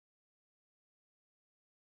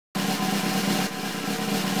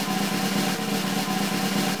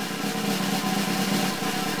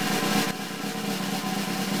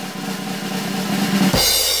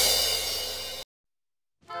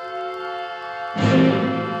It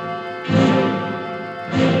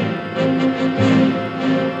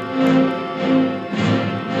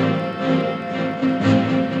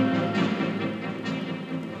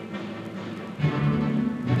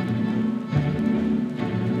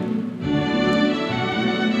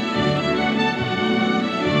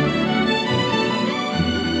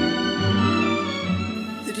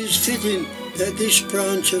is fitting that this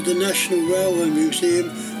branch of the National Railway Museum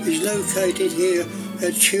is located here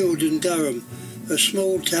at Shildon, Durham, a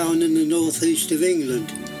small town in the northeast of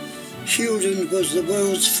England. Shildon was the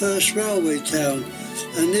world's first railway town,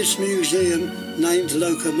 and this museum, named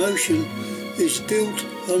Locomotion, is built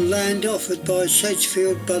on land offered by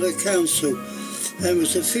Sedgefield Borough Council and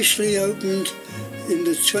was officially opened in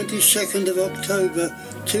the 22nd of October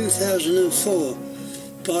 2004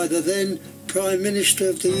 by the then Prime Minister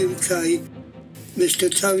of the UK, Mr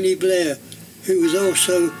Tony Blair, who was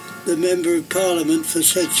also the Member of Parliament for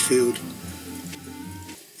Sedgefield.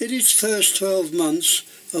 In its first 12 months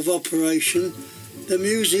of operation, the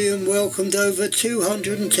museum welcomed over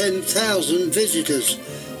 210,000 visitors,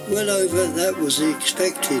 well over that was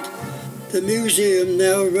expected. The museum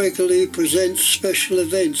now regularly presents special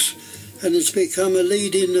events and has become a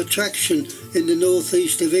leading attraction in the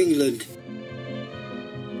northeast of England.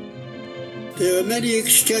 There are many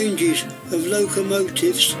exchanges of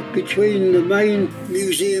locomotives between the main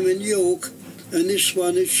museum in York and this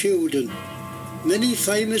one at Shildon. Many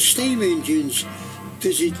famous steam engines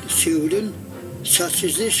visit Shildon, such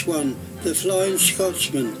as this one, the Flying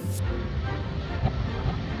Scotsman.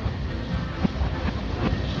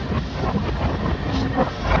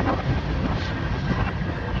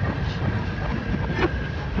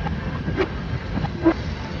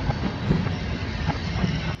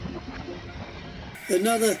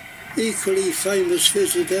 Another equally famous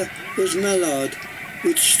visitor was Mallard,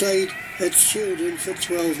 which stayed at Shildon for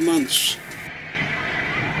 12 months.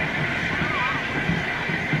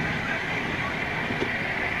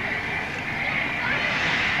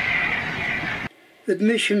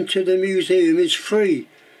 Admission to the museum is free,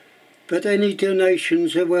 but any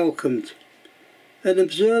donations are welcomed. An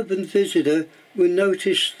observant visitor will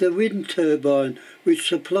notice the wind turbine which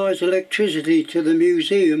supplies electricity to the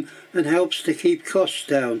museum and helps to keep costs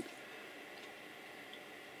down.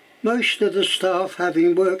 Most of the staff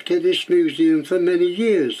having worked at this museum for many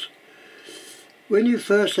years. When you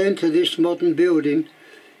first enter this modern building,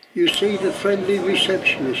 you see the friendly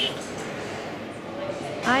receptionist.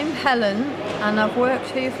 I'm Helen and I've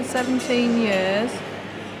worked here for 17 years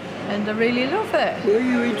and I really love it. Were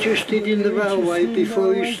you interested in the railway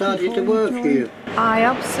before you started to work here? I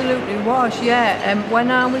absolutely was, yeah.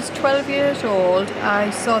 When I was 12 years old,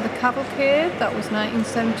 I saw the cavalcade, that was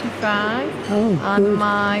 1975. And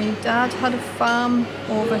my dad had a farm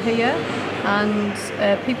over here and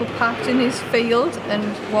people parked in his field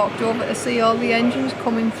and walked over to see all the engines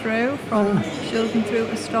coming through from Shildon through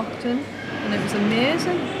to Stockton, and it was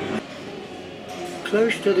amazing.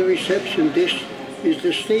 Close to the reception desk is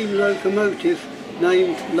the steam locomotive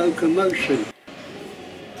named Locomotion.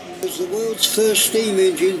 It was the world's first steam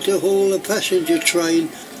engine to haul a passenger train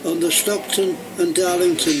on the Stockton and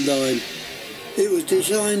Darlington line. It was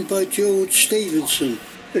designed by George Stephenson.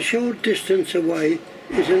 A short distance away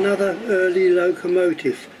is another early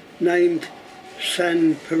locomotive named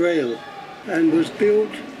San Perel and was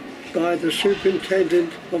built by the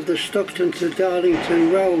superintendent of the Stockton to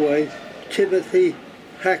Darlington Railway, Timothy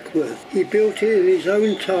Hackworth. He built it in his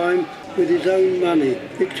own time with his own money.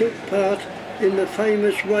 It took part in the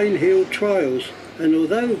famous Rainhill trials, and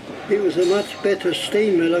although it was a much better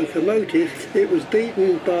steam locomotive, it was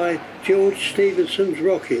beaten by George Stephenson's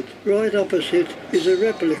rocket. Right opposite is a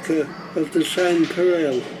replica of the San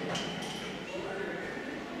Perel.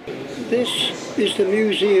 This is the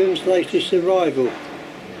museum's latest arrival.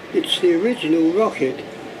 It's the original rocket,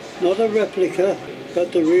 not a replica,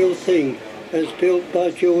 but the real thing, as built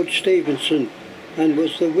by George Stephenson, and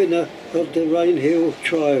was the winner of the Rainhill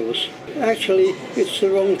trials. Actually, it's the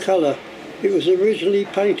wrong colour. It was originally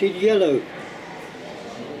painted yellow.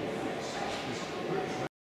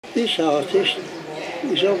 This artist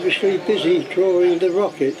is obviously busy drawing the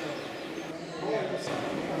rocket.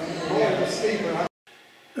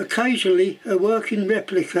 Occasionally, a working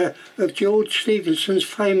replica of George Stephenson's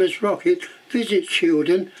famous rocket visits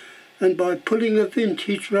Shildon, and by pulling a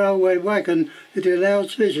vintage railway wagon, it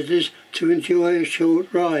allows visitors to enjoy a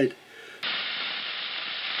short ride.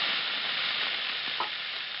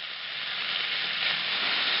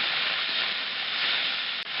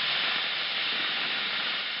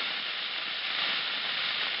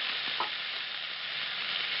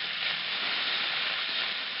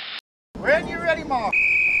 When you're ready, Mark.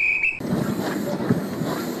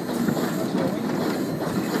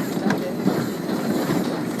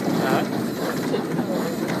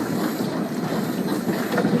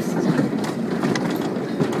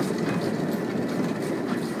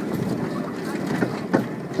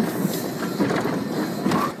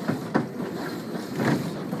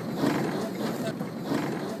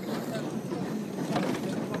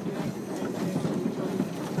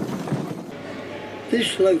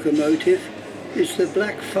 This locomotive is the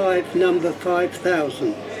Black 5 number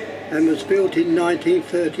 5000 and was built in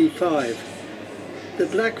 1935. The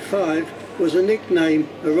Black 5 was a nickname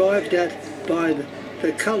arrived at by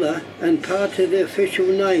the colour and part of the official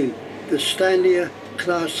name, the Standard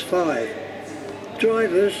Class 5.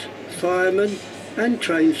 Drivers, firemen and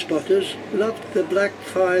train spotters loved the Black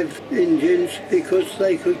 5 engines because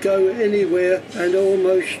they could go anywhere and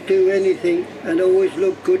almost do anything and always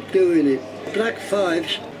look good doing it. Black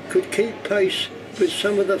 5s could keep pace with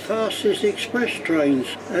some of the fastest express trains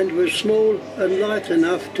and were small and light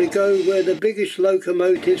enough to go where the biggest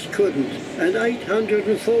locomotives couldn't, and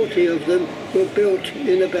 840 of them were built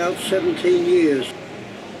in about 17 years.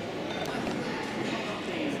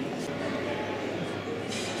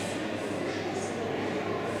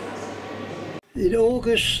 In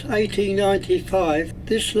August 1895,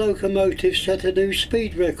 this locomotive set a new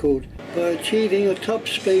speed record by achieving a top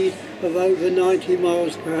speed of over 90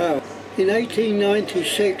 miles per hour. In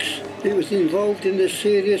 1896, it was involved in a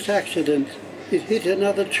serious accident. It hit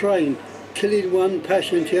another train, killing one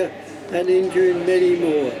passenger and injuring many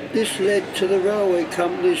more. This led to the railway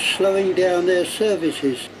companies slowing down their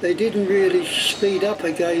services. They didn't really speed up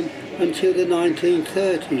again until the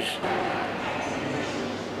 1930s.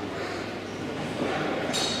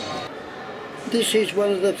 This is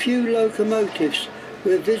one of the few locomotives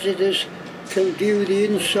where visitors can view the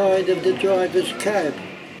inside of the driver's cab.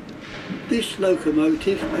 This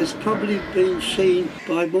locomotive has probably been seen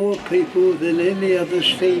by more people than any other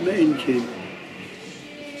steam engine.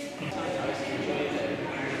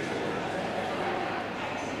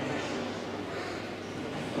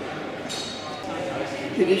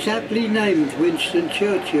 It is aptly named Winston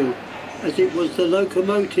Churchill, as it was the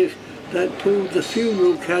locomotive that pulled the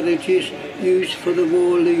funeral carriages used for the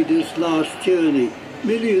war leaders' last journey.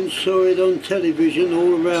 Millions saw it on television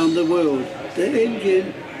all around the world. The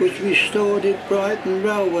engine was restored at Brighton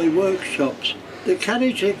railway workshops. The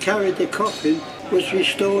carriage that carried the coffin was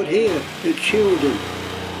restored here at Shildon.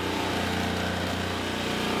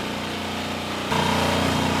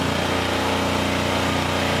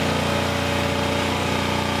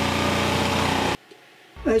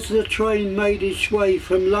 As the train made its way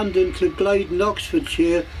from London to Blaydon,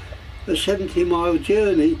 Oxfordshire, a 70-mile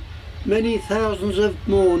journey, many thousands of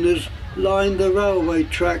mourners lined the railway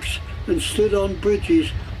tracks and stood on bridges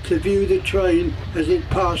to view the train as it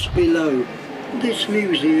passed below. This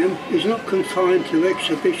museum is not confined to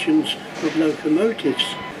exhibitions of locomotives.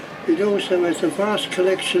 It also has a vast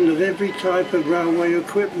collection of every type of railway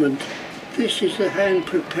equipment. This is a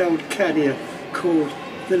hand-propelled carrier called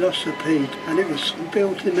Velocipede, and it was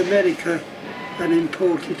built in America and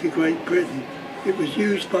imported to Great Britain. It was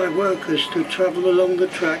used by workers to travel along the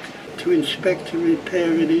track to inspect and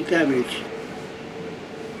repair any damage.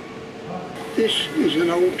 This is an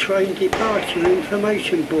old train departure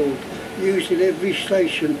information board used in every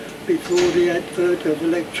station before the advent of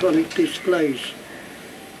electronic displays.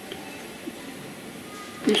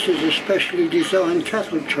 This is a specially designed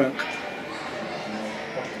cattle truck,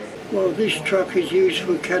 while this truck is used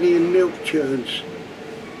for carrying milk churns.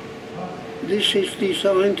 This is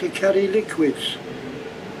designed to carry liquids.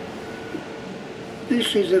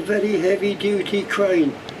 This is a very heavy-duty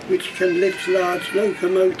crane which can lift large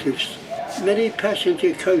locomotives. Many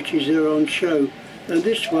passenger coaches are on show, and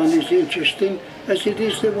this one is interesting as it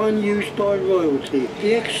is the one used by royalty.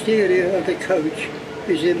 The exterior of the coach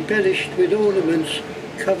is embellished with ornaments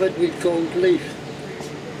covered with gold leaf.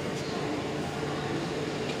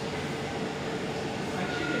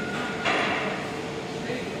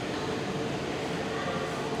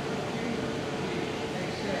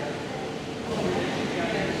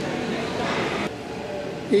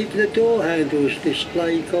 Even the door handles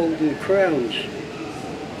display golden crowns.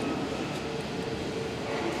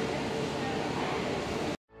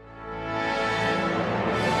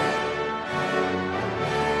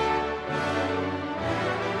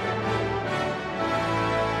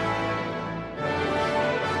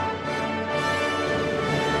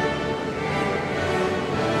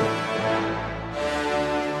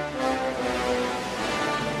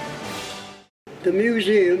 The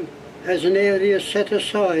museum has an area set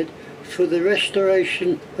aside for the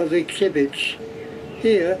restoration of exhibits.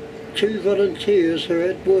 Here, 2 volunteers are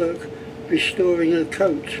at work restoring a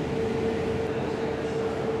coach.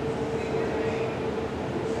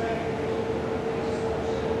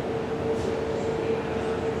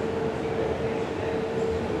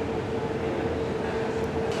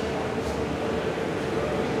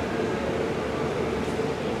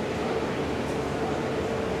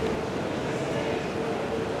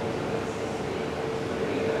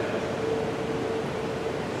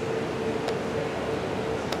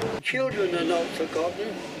 Children are not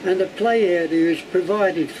forgotten and a play area is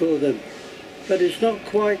provided for them, but it's not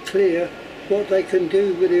quite clear what they can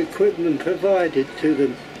do with the equipment provided to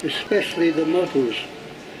them, especially the models.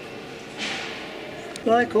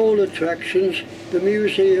 Like all attractions, the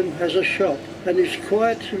museum has a shop, and it's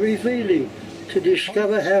quite revealing to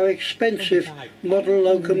discover how expensive model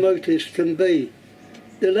locomotives can be.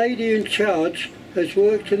 The lady in charge has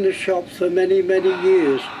worked in the shop for many, many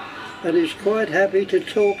years and is quite happy to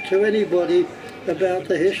talk to anybody about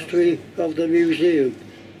the history of the museum.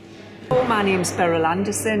 My name's Beryl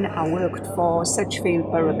Anderson. I worked for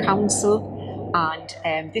Sedgefield Borough Council,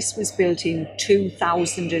 and this was built in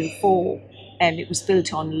 2004. It was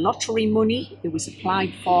built on lottery money. It was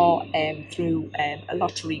applied for through a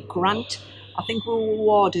lottery grant. I think we were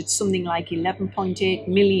awarded something like 11.8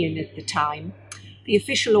 million at the time. The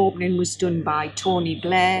official opening was done by Tony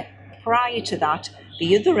Blair. Prior to that,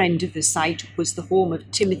 the other end of the site was the home of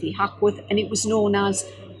Timothy Hackworth, and it was known as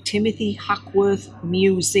Timothy Hackworth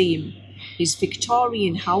Museum. His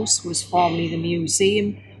Victorian house was formerly the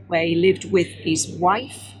museum, where he lived with his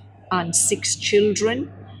wife and 6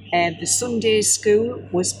 children. The Sunday school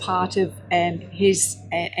was part of his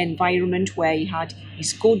environment, where he had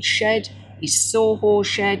his goods shed, his Soho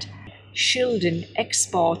shed. Shildon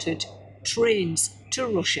exported trains to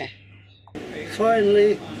Russia.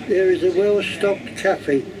 Finally, there is a well-stocked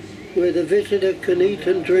cafe where the visitor can eat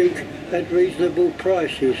and drink at reasonable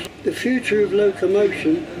prices. The future of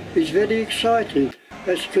locomotion is very exciting,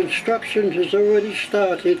 as construction has already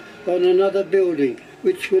started on another building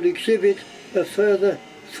which will exhibit a further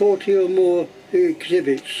 40 or more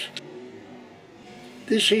exhibits.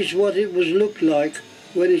 This is what it will look like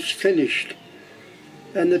when it's finished,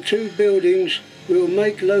 and the 2 buildings will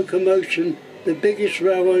make locomotion the biggest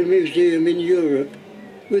railway museum in Europe.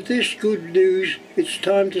 With this good news, it's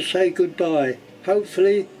time to say goodbye.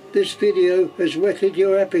 Hopefully this video has whetted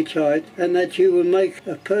your appetite and that you will make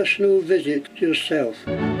a personal visit yourself.